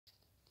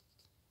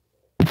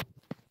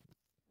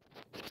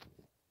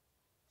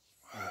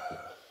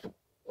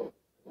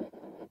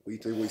we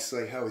do, we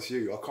say, how is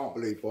you? I can't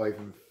believe I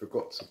even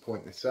forgot to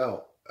point this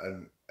out.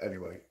 And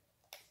anyway,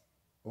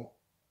 oh,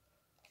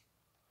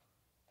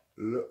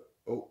 look,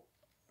 oh,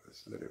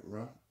 let's let it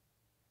run.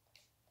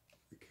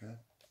 We can.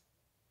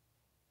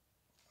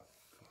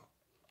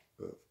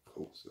 Of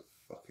course, of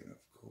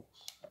course.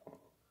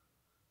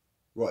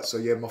 Right, so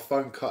yeah, my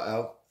phone cut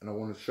out, and I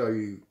want to show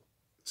you.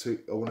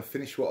 I want to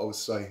finish what I was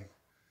saying.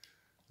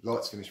 I'd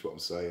like to finish what I'm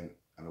saying,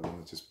 and I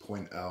want to just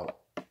point out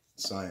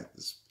something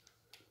that's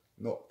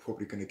not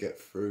probably going to get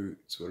through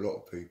to a lot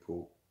of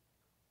people.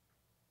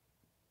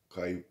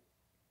 Okay,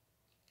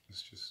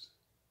 let's just.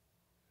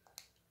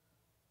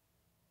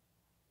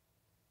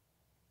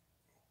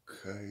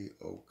 Okay.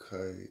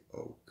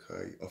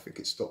 I think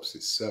it stops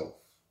itself.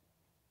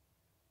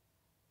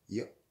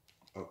 Yep.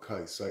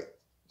 Okay, so do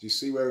you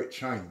see where it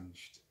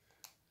changed?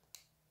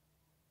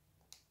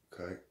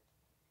 Okay.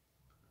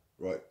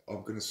 Right,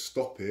 I'm going to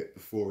stop it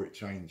before it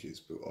changes,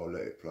 but I'll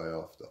let it play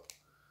after.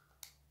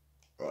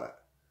 Right.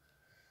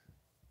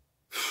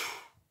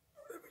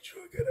 Let me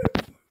try and get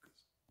it in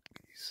focus.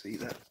 Can you see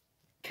that?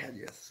 Can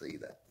you see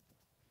that?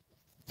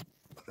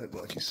 I don't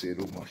like you seeing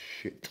all my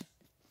shit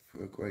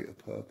for a greater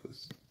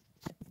purpose.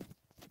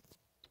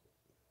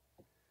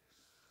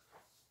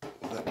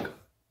 Look.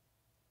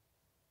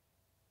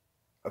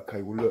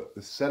 Okay, well look,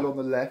 the cell on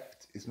the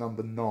left is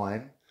number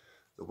 9.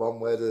 The one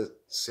where the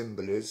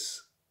symbol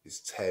is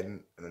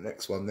 10, and the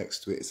next one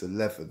next to it is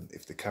 11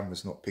 if the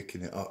camera's not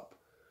picking it up.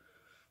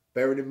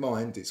 Bearing in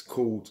mind it's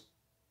called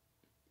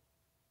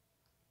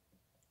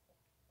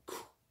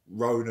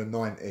Rona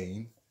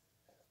 19.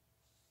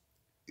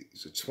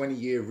 It's a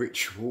 20-year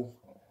ritual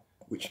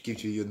which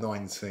gives you your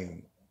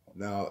 19.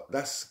 Now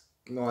that's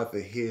neither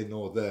here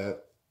nor there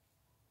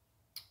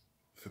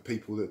for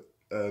people that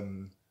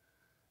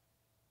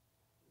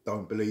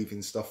don't believe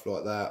in stuff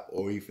like that,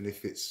 or even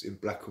if it's in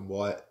black and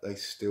white, they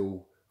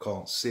still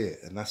can't see it,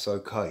 and that's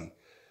okay.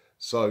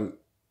 So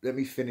let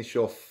me finish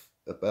off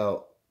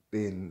about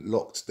being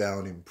locked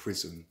down in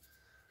prison.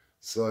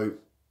 So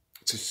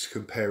to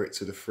compare it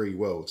to the free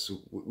world,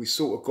 so we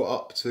sort of got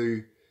up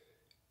to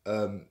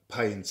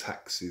paying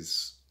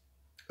taxes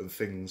and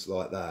things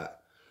like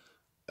that.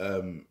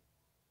 All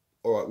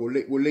right,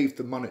 we'll leave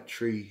the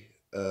monetary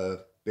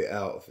bit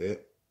out of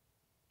it,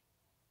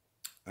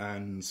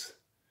 and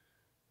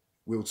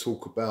we'll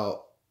talk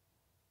about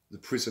the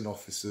prison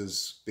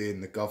officers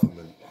being the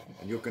government.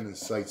 And you're going to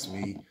say to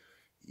me,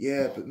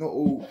 yeah, but not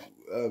all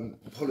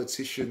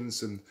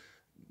politicians and,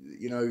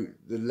 you know,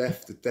 the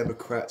left, the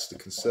Democrats, the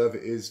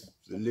Conservatives,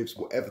 the Libs,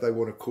 whatever they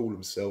want to call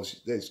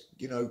themselves, there's,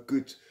 you know,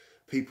 good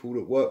people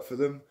that work for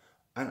them.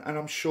 And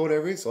I'm sure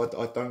there is. I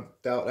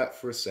don't doubt that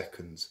for a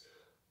second.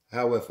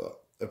 However,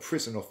 a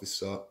prison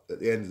officer at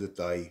the end of the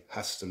day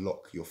has to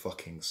lock your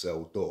fucking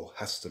cell door,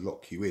 has to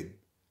lock you in.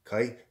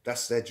 Okay?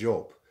 That's their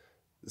job.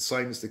 The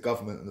same as the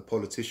government and the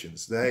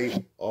politicians.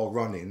 They are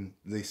running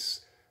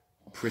this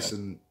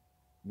prison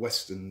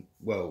Western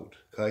world,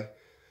 okay?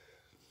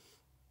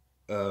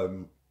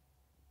 So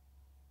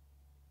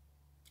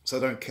I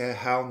don't care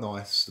how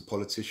nice the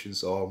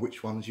politicians are,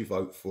 which ones you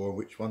vote for, and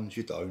which ones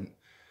you don't.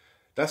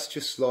 That's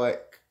just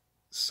like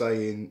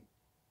saying,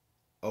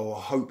 oh,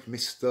 I hope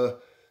Mr.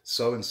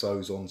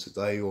 So-and-so's on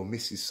today, or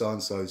Mrs.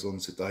 So-and-so's on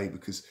today,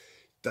 because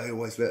they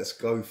always let us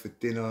go for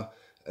dinner,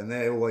 and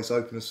they always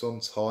open us on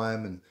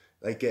time, and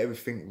they get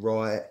everything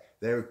right.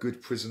 They're a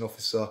good prison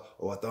officer.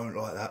 Or I don't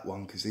like that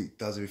one because he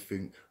does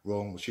everything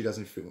wrong. Or she does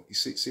everything wrong. You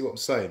see what I'm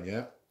saying,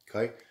 yeah?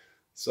 Okay.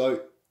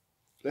 So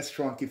let's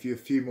try and give you a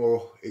few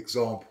more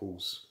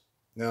examples.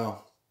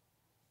 Now,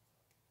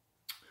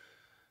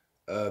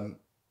 when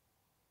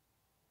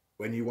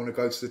you want to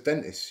go to the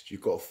dentist,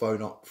 you've got to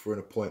phone up for an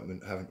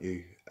appointment, haven't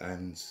you?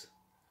 And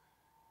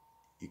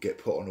you get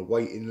put on a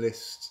waiting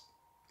list.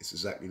 It's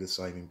exactly the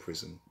same in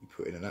prison. You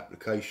put in an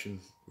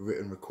application, a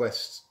written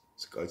request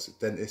to go to the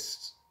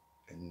dentist,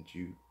 and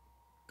you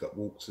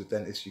walk to the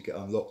dentist, you get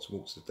unlocked,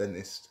 walk to the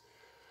dentist.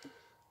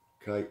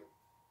 Okay.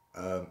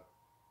 So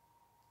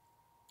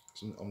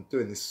I'm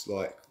doing this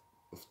like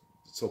off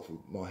the top of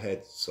my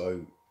head,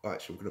 so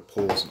actually I'm going to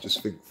pause and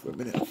just think for a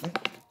minute, I think.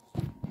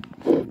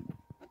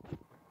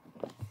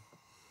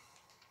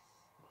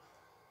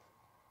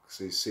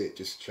 So you see it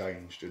just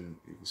changed and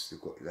you've still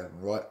got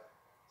 11, right?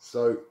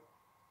 So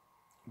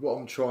what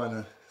I'm trying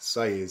to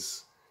say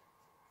is,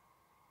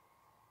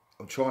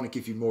 I'm trying to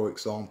give you more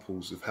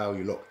examples of how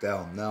you lock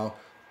down. Now,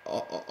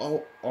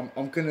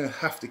 I'm going to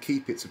have to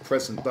keep it to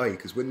present day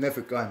because we're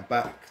never going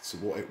back to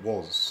what it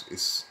was.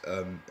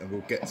 And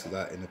we'll get to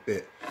that in a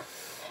bit.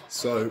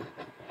 So,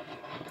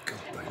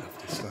 God, they love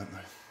this, don't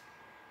they?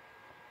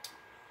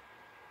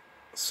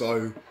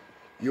 So,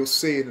 you'll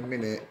see in a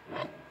minute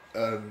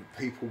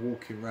people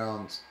walking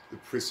around the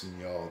prison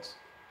yard.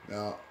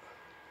 Now,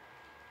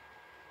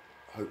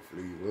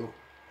 hopefully you will.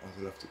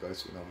 I'll have to go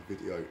to another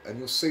video, and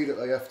you'll see that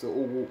they have to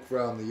all walk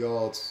around the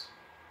yard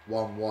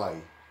one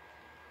way,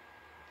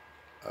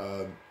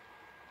 and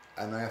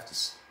they have to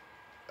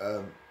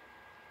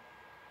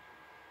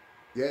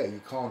yeah, you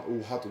can't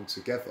all huddle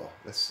together.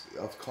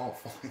 I can't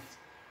find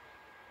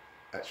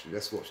actually,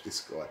 let's watch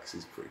this guy because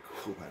he's pretty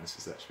cool, man. This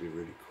is actually a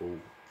really cool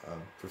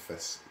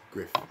Professor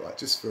Griff, right?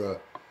 Just for a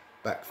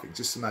back thing,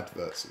 just some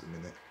adverts at the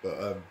minute.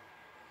 But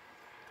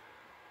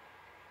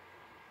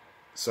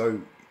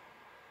so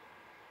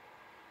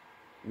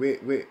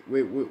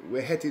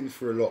we're heading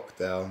for a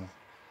lockdown,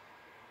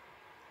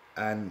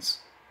 and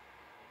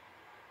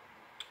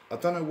I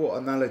don't know what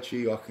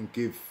analogy I can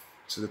give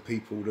to the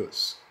people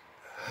that's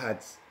had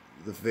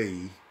the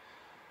V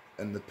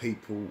and the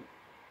people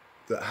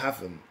that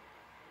haven't.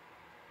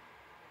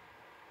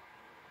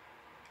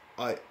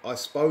 I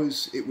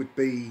suppose it would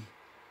be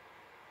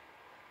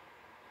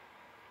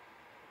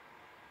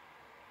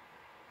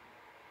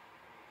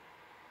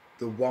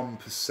the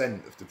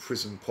 1% of the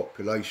prison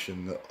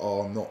population that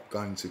are not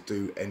going to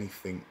do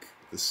anything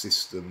the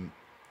system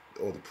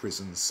or the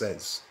prison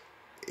says,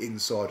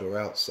 inside or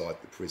outside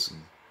the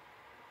prison.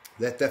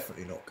 They're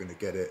definitely not going to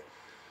get it.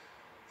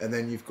 And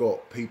then you've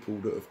got people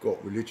that have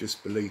got religious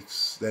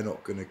beliefs, they're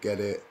not going to get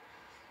it.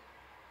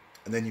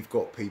 And then you've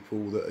got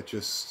people that are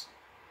just,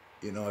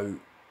 you know,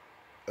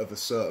 of a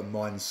certain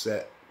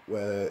mindset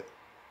where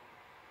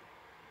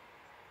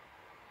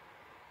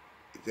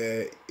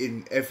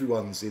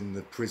everyone's in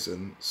the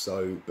prison,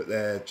 so, but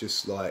they're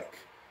just like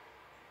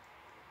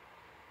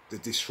the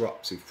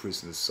disruptive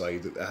prisoners say,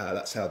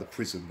 that's how the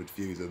prison would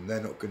view them.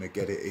 They're not going to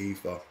get it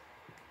either.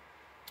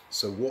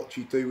 So what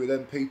do you do with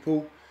them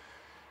people?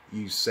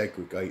 You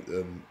segregate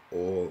them,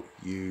 or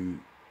you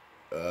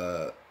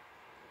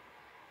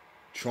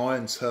try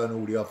and turn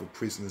all the other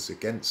prisoners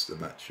against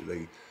them,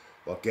 actually,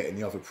 by getting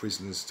the other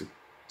prisoners to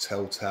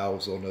tell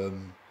tales on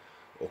them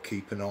or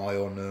keep an eye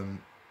on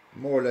them.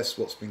 More or less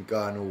what's been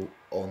going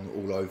on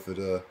all over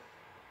the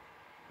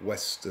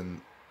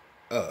Western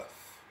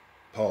Earth,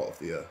 part of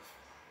the Earth.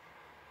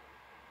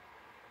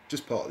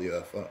 Just part of the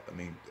Earth, I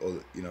mean,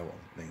 or you know what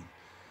I mean.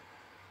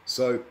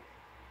 So,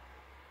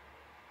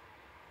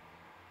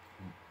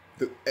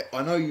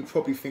 I know you're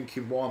probably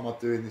thinking, why am I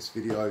doing this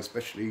video,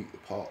 especially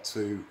part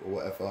 2 or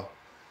whatever.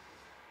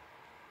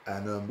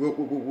 And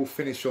we'll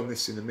finish on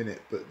this in a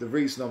minute. But the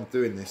reason I'm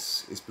doing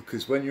this is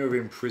because when you're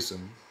in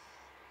prison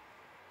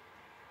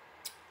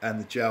and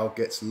the jail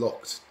gets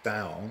locked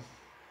down,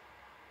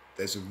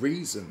 there's a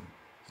reason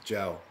the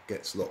jail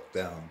gets locked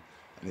down.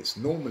 And it's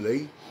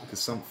normally because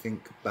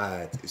something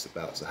bad is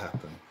about to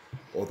happen,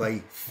 or they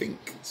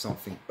think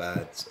something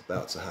bad's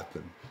about to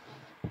happen.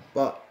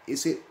 But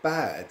is it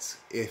bad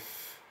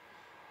if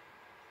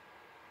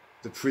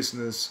the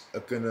prisoners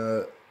are going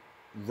to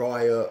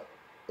riot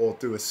or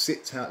do a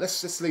sit-down?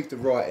 Let's just leave the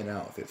rioting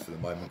out of it for the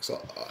moment,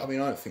 because I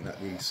mean, I don't think that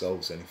really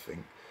solves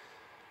anything.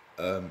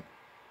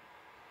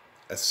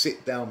 A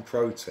sit-down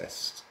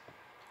protest,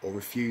 or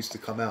refuse to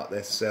come out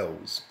their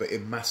cells, but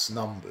in mass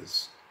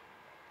numbers.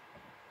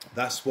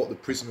 That's what the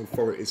prison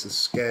authorities are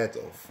scared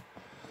of.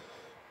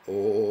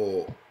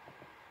 Or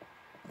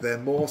they're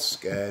more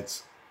scared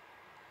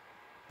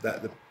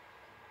that the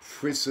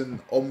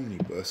prison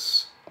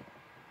omnibus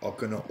are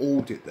going to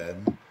audit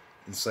them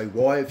and say,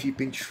 why have you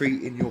been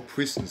treating your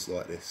prisoners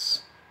like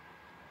this?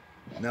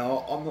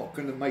 Now, I'm not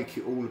going to make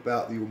it all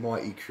about the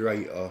Almighty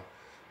Creator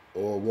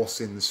or what's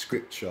in the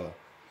scripture,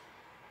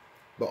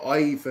 but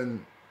I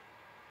even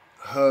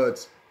heard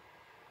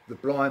the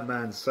blind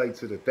man say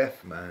to the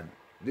deaf man,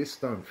 this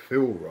don't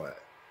feel right.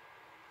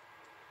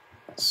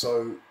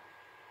 So,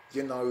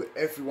 you know,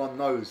 everyone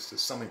knows that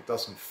something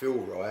doesn't feel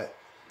right,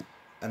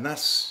 and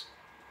that's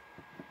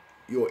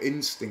your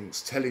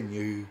instincts telling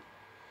you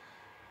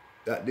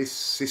that this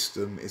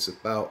system is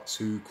about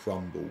to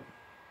crumble.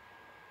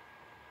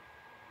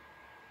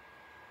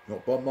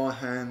 Not by my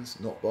hands,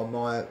 not by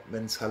my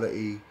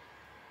mentality.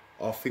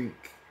 I think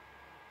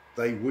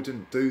they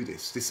wouldn't do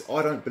this.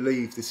 I don't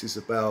believe this is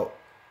about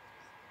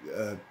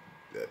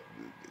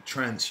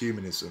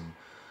transhumanism.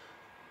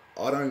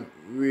 I don't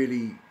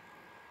really,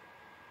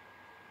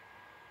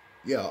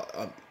 yeah,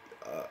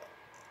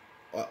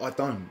 I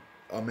don't.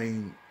 I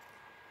mean,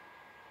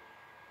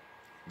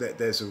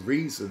 there's a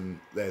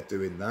reason they're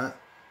doing that,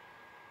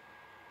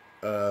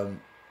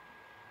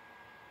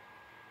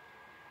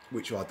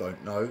 which I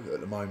don't know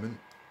at the moment.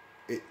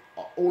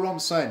 All I'm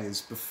saying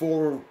is,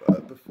 before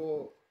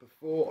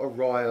a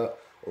riot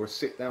or a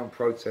sit-down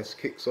protest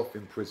kicks off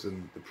in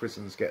prison, the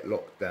prisons get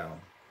locked down.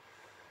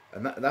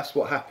 And that's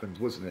what happened,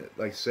 wasn't it?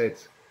 They said,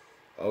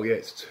 oh yeah,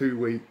 it's 2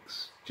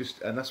 weeks,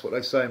 and that's what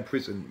they say in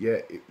prison. Yeah,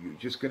 you're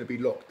just going to be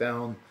locked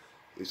down.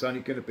 It's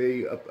only going to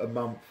be a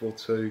month or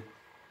 2.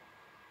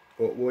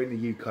 Well, in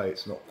the UK,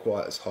 it's not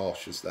quite as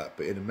harsh as that.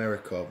 But in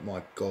America,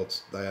 my God,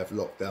 they have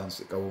lockdowns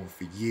that go on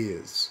for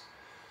years.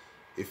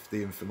 If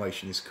the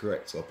information is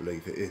correct, I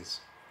believe it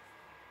is.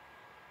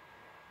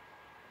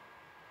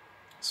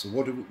 So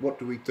what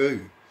do we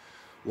do?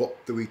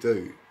 What do we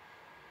do?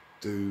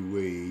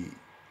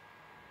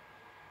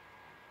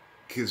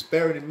 Because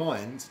bearing in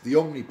mind, the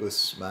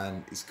omnibus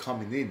man is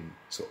coming in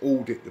to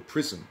audit the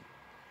prison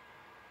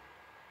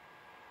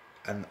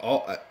and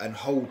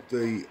hold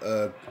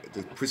the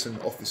prison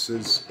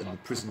officers and the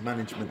prison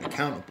management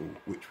accountable,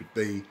 which would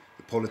be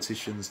the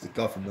politicians, the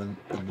government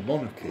and the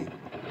monarchy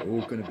are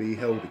all going to be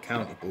held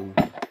accountable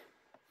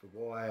for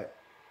why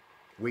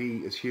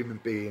we as human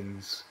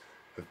beings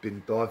have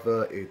been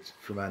diverted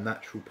from our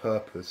natural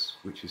purpose,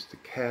 which is to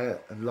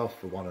care and love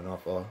for one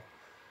another,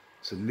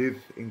 to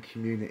live in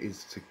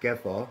communities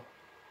together,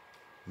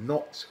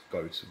 not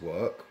go to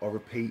work, I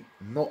repeat,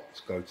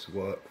 not go to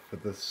work for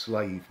the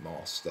slave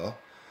master,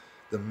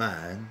 the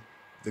man,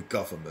 the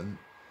government.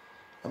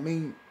 I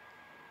mean,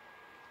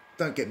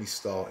 don't get me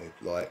started,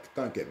 like,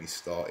 don't get me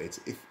started.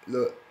 If,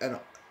 look, and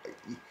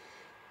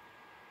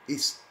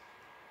it's,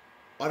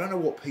 I don't know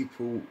what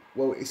people,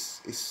 well,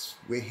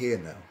 we're here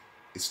now.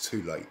 It's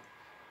too late.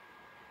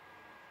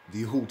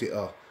 The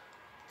auditor,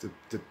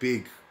 the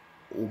big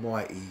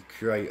almighty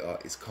creator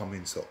is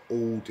coming to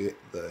audit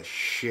the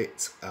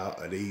shit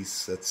out of these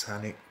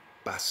satanic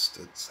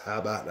bastards. How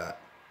about that?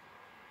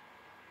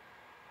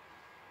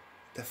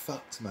 They're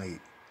fucked,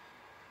 mate.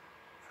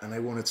 And they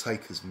want to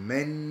take as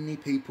many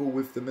people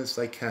with them as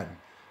they can.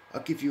 I'll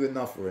give you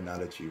another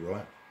analogy,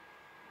 right?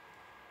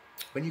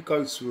 When you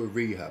go to a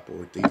rehab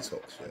or a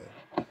detox,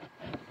 yeah,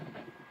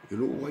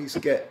 you'll always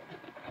get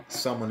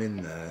someone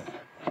in there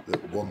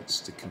that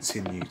wants to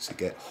continue to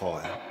get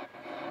high,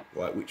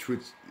 right? Which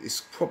would, it's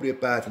probably a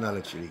bad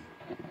analogy,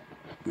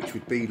 which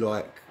would be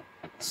like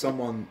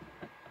someone,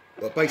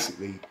 but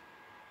basically,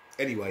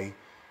 anyway,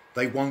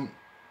 they won't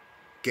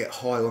get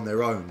high on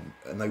their own,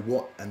 and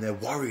they're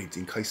worried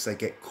in case they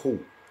get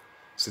caught.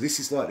 So this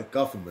is like the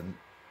government,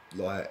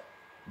 like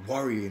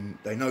worrying.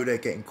 They know they're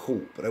getting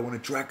caught, but they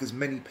want to drag as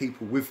many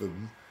people with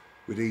them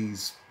with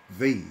these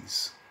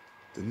V's,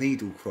 the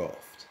needle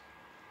craft.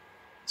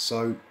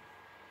 So,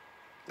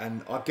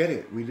 and I get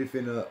it. We live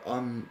in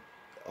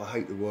I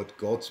hate the word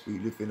gods. We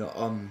live in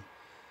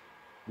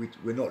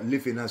we're not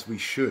living as we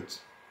should.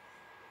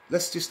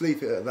 Let's just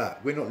leave it at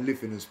that. We're not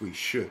living as we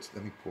should.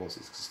 Let me pause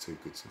this because it's too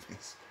good to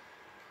miss.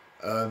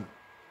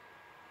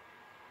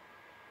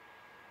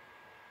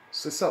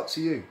 So it's up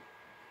to you.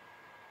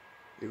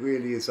 It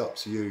really is up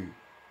to you,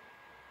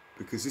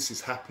 because this is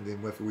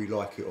happening whether we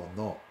like it or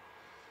not.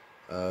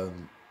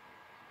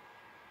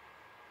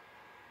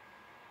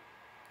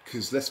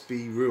 Because let's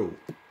be real,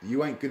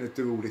 you ain't going to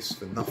do all this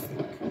for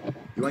nothing.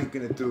 You ain't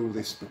going to do all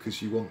this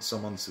because you want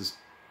someone to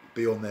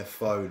be on their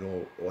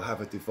phone or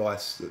have a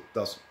device that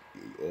does,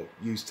 or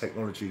use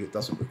technology that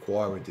doesn't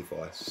require a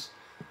device.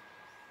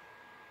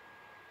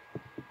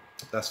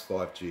 That's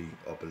 5G,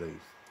 I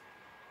believe.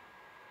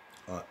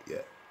 I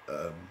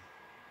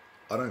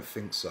don't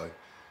think so.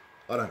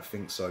 I don't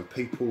think so.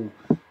 People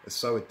are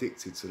so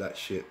addicted to that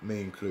shit,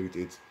 me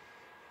included.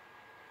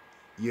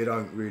 You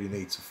don't really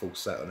need to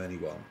force that on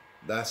anyone.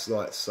 That's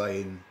like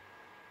saying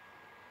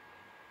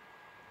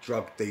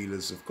drug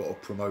dealers have got to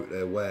promote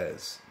their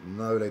wares.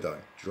 No, they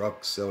don't.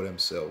 Drugs sell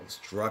themselves.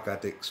 Drug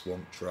addicts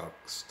want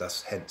drugs.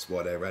 That's hence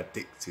why they're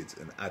addicted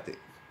and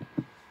addict.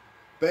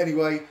 But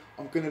anyway,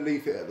 I'm going to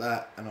leave it at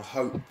that, and I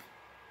hope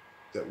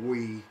that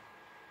we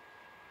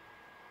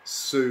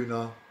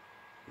sooner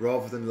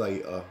rather than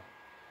later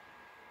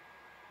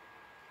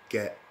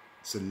get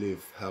to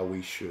live how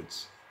we should,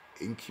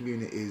 in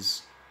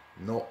communities,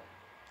 not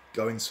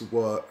going to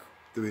work,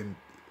 doing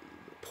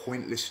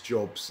pointless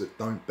jobs that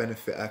don't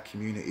benefit our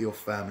community or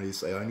families.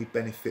 They only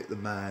benefit the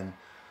man.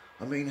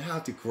 I mean, how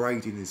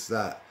degrading is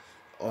that?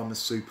 I'm a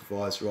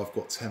supervisor, I've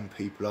got 10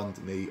 people under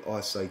me,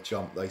 I say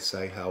jump, they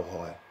say how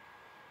high.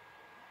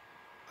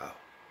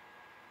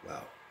 Wow,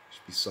 you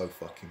should be so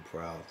fucking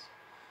proud.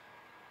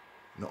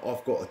 Now,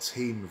 I've got a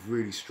team of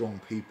really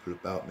strong people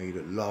about me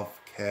that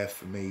love, care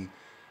for me,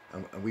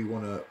 and we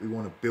wanna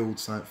build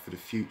something for the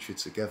future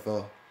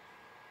together.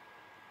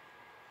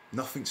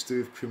 Nothing to do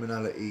with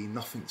criminality,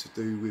 nothing to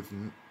do with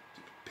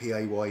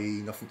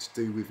PAYE, nothing to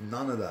do with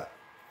none of that.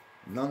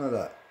 None of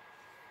that.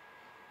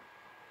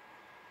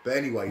 But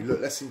anyway,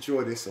 look, let's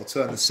enjoy this. I'll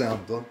turn the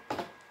sound on.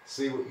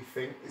 See what you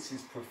think. This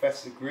is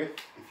Professor Griff.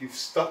 If you've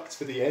stuck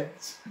to the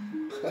end,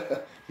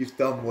 you've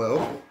done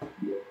well.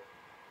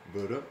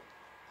 But, okay.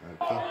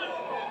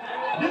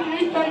 You've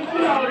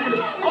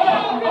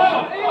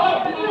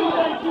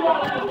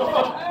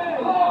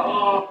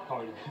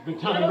been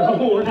trying to go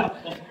more now.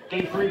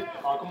 Game free.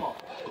 Oh, come on.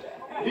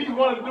 He's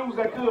one of the dudes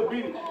that could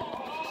beat it.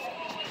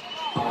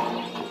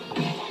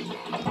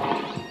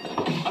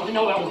 We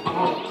know that was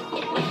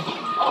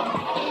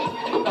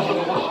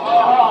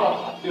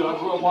dude, I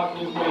grew up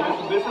watching this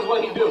man. This is what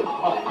he do.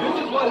 This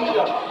is what he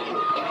does.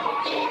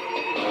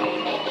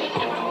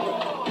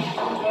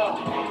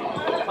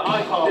 That's an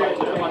icon right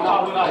there. My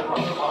childhood icon.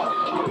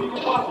 He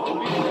can possibly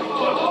beat it.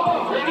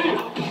 Here it is.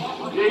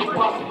 Yeah, he can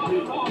possibly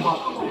beat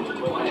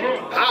it.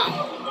 Ah!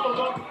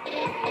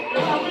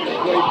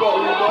 What you got,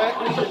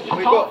 What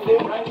you got,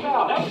 fool?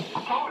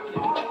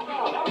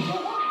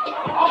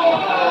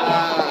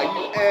 Ah,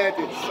 you aired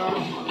it, son.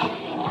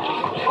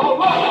 Oh,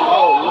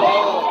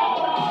 Lord.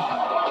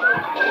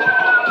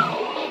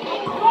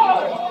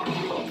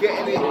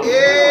 Getting it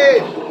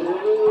in.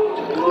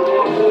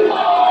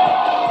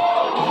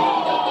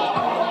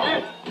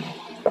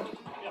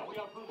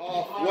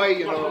 Halfway,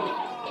 you know.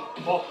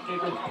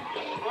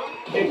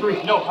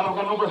 3. No, I don't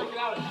got no break.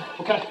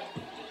 Okay.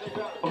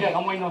 Okay,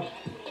 I'm waiting on it.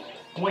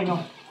 I'm waiting on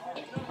it.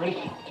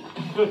 Ready?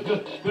 Good,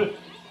 good, good.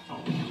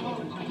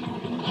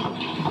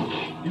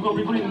 You're going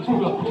to be breathing too,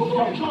 though.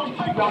 Okay. You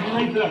got to be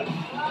ready for that.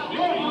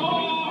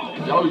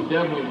 Y'all be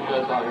definitely the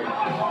best out here.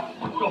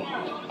 Let's go.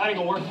 That ain't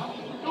going to work.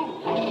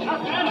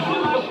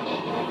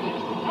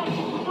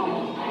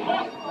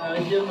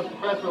 They give him a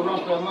professor a run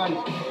for their money.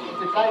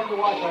 It's exciting to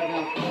watch right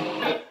now.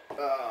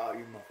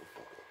 You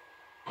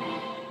motherfucker.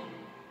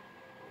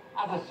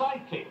 As a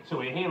sidekick to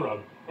a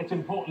hero, it's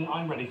important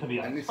I'm ready for the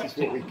And this is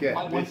unexpected. what we get.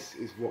 By the way- This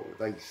is what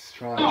they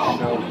try and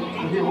sell.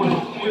 Here, what is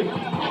it?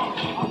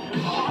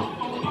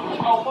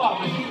 Oh, fuck.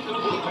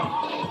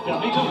 Yeah,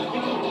 me too.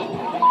 Me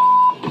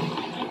too.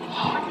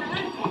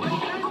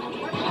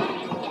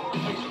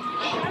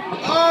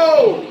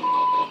 Oh!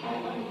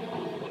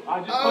 I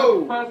just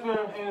played the professor,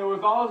 and it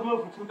was all his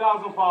move for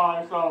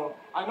 2005, so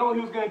I know what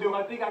he was going to do.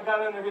 I think I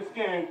got under his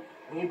skin,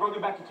 and he broke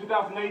it back to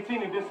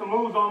 2018 and did some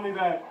moves on me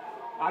that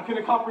I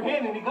couldn't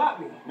comprehend, and he got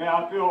me. Man,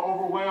 I feel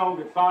overwhelmed,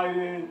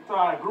 excited. So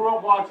I grew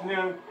up watching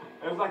him.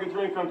 It was like a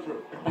dream come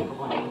true.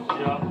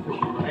 Yeah.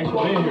 Thanks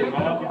for being here,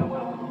 man.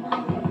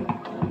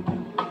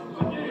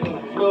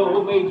 So,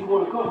 what made you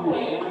want to come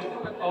here?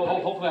 Oh,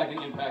 hopefully I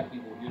can impact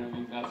people. You know what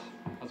I mean?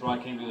 That's why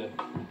I came to the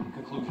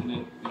conclusion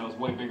that it's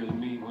way bigger than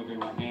me, way bigger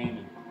than my game,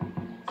 and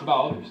it's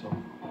about others. So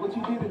What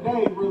you did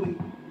today really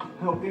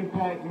helped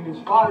impact and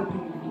inspire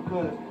people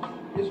because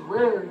it's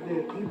rare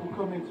that people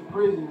come into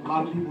prison. A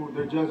lot of people,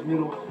 they're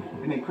judgmental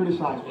and they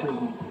criticize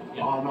prison.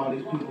 Yeah. Oh, no,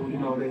 these people,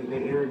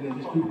 they arrogant.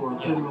 These people are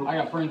criminals. I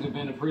got friends who've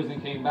been to prison,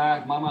 came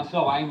back.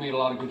 Myself, I ain't made a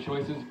lot of good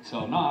choices.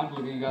 So I look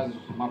at you guys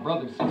as my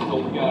brothers. So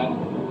we got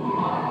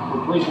the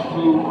prison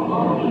food,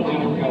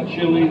 dinner, we got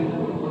chili,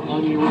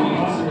 onion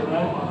rings.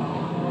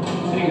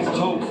 I think it's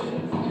toast.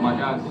 My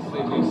guys,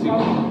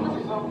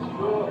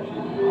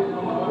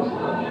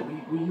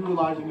 We're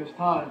utilizing this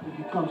time to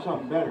become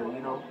something better,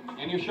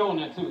 and you're showing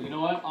that too. You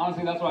know what?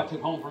 Honestly, that's what I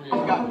took home from you.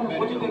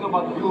 What do you think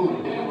about the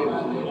food? It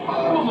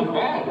wasn't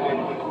bad.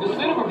 The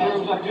cinema here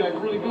was like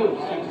really good.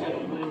 My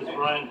name is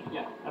Brian.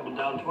 Yeah. I've been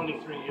down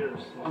 23 years.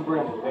 I'm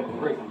Brandon.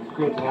 Great. It's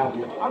great to have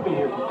you. I've been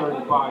here for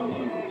 35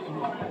 years.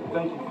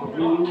 Thank you for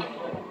being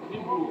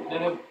people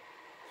that have.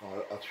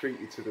 I'll treat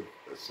you to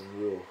some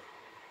real.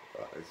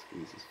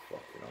 This is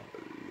fucking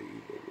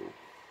unbelievable.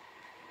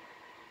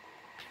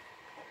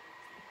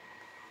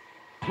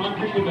 I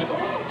appreciate that.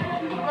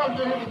 He's about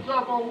to hit the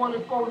jump on 1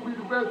 and 4 to be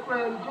the best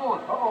player in the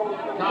joint.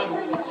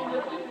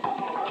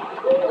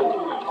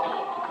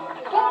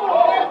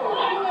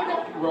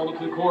 Rolled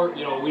to the court.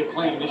 We had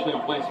planned initially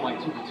on playing some like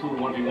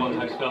 2-2, 1v1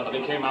 type stuff.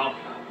 They came out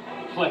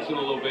flexing a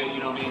little bit. You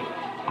know what I mean?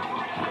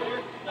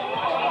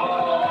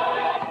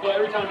 So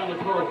every time on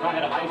the court, if I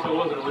had an ISO, it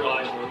wasn't a real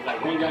ISO. It was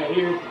like one guy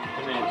here,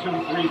 and then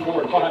 2, 3,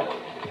 4, 5.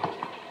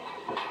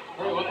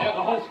 The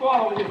whole squad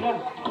over here now.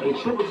 They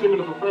triple teaming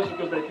the professor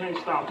because they can't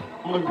stop him.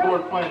 I'm looking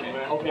forward to playing,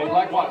 man. Okay,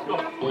 likewise.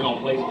 We're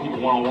gonna play some people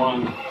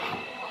one-on-one.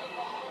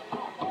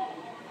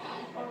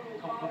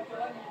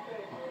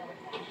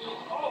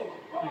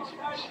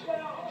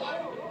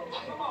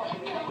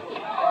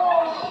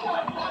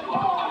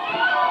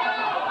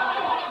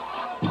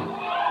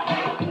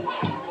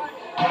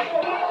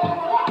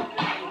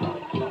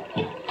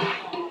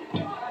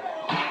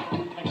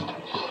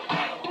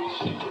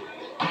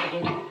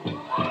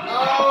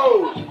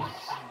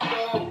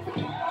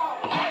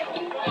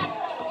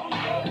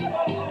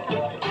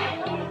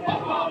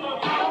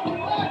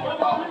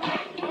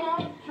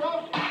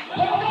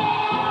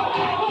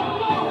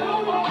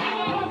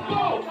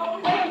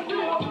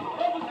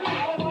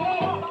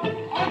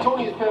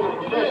 Tony is playing with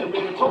the professor,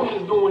 man. Tony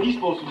is doing what he's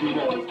supposed to do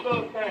now. Tony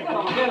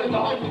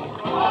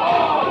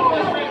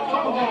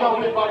just got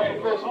win by the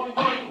professor.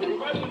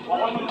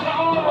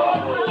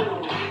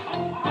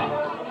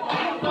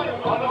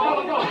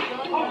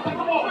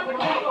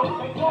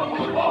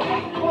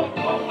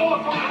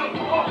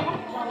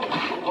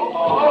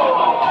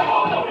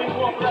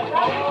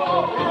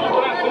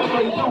 That's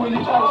what you do when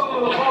you try to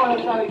steal the ball.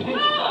 That's how they get you. You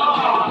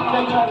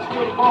can't try to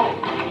steal the ball.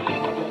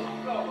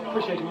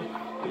 Appreciate you, man.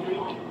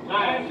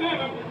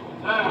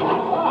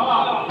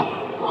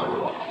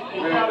 You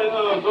gotta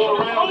go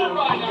around and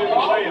make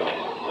a layup.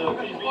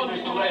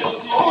 Make a layup.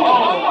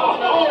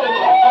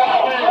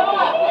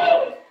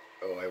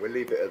 Alright, we'll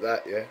leave it at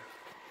that, yeah?